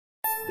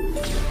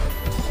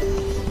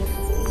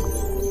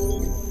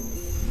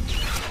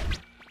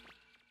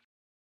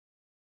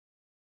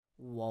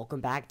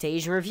Welcome back to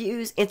Asian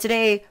Reviews, and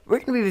today we're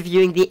going to be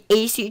reviewing the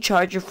AC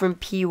charger from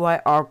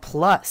PWR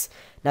Plus.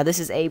 Now this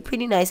is a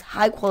pretty nice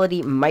high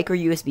quality micro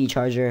USB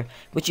charger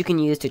which you can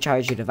use to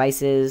charge your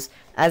devices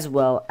as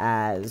well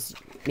as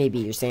maybe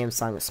your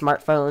Samsung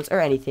smartphones or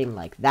anything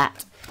like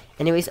that.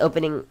 Anyways,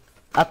 opening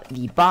up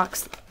the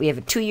box, we have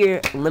a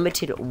 2-year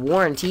limited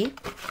warranty,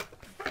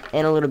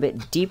 and a little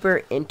bit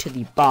deeper into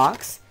the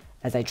box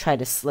as I try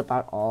to slip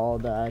out all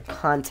the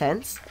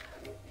contents,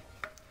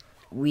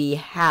 we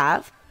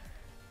have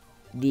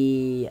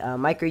the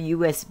micro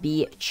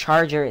USB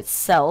charger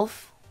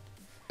itself,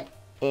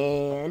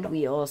 and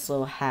we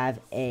also have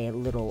a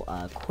little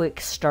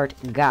quick start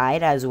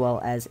guide as well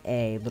as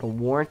a little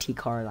warranty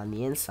card on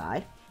the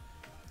inside.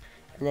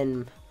 And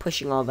then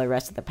pushing all the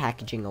rest of the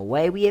packaging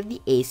away, we have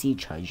the AC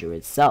charger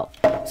itself.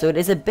 So it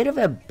is a bit of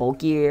a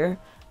bulkier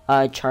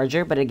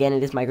charger, but again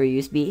it is micro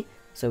USB,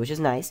 so which is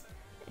nice.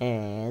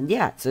 And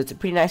yeah, so it's a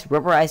pretty nice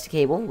rubberized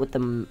cable with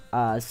the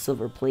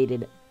silver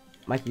plated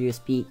micro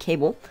USB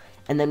cable.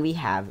 And then we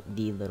have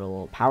the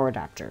little power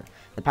adapter.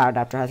 The power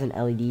adapter has an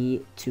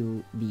LED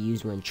to be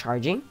used when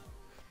charging,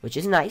 which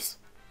is nice.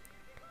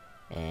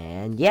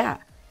 And yeah,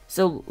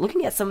 so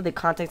looking at some of the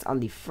context on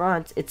the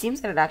front, it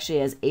seems that it actually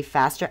has a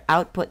faster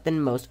output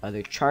than most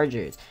other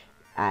chargers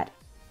at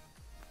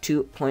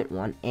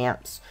 2.1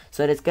 amps.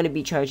 So it's going to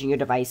be charging your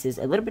devices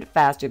a little bit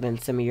faster than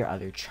some of your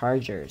other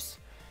chargers.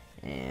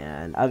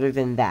 And other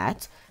than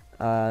that,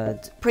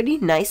 it's a pretty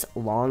nice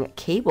long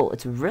cable.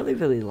 It's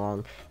really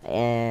long,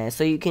 and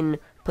so you can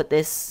put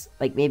this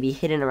like maybe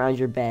hidden around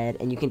your bed,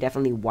 and you can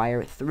definitely wire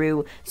it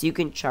through so you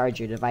can charge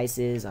your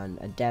devices on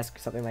a desk or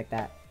something like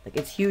that. Like,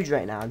 it's huge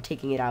right now. I'm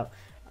taking it out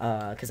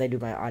because I do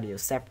my audio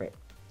separate,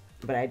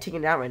 but I'm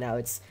taking it out right now.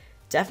 It's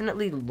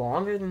definitely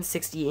longer than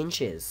 60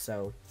 inches,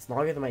 so it's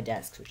longer than my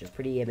desk, which is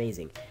pretty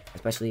amazing,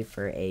 especially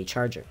for a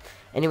charger.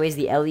 Anyways,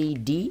 the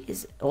LED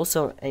is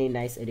also a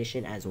nice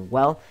addition as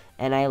well,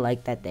 and I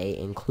like that they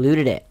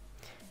included it.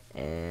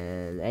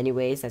 And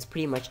anyways, that's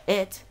pretty much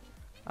it.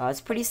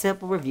 It's a pretty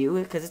simple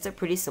review because it's a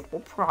pretty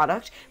simple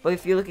product, but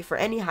if you're looking for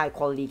any high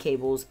quality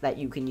cables that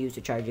you can use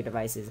to charge your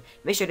devices,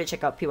 make sure to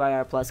check out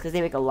PWR Plus because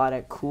they make a lot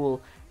of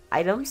cool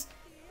items.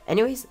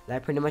 Anyways,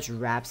 that pretty much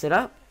wraps it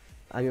up.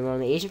 I'm your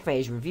only Asian for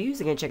Asian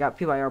Reviews. Again, check out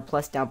PWR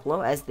Plus down below,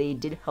 as they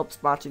did help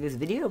sponsor this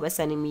video by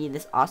sending me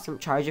this awesome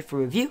charger for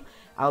review.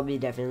 I'll be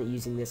definitely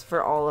using this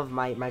for all of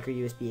my micro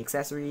USB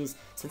accessories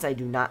since I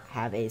do not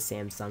have a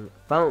Samsung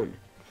phone.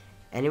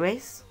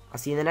 Anyways, I'll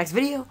see you in the next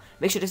video.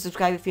 Make sure to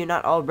subscribe if you're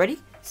not already.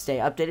 Stay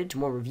updated to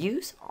more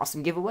reviews,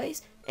 awesome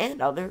giveaways,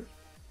 and other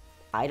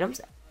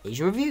items,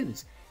 Asian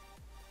Reviews.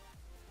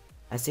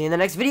 I'll see you in the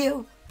next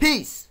video.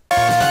 Peace!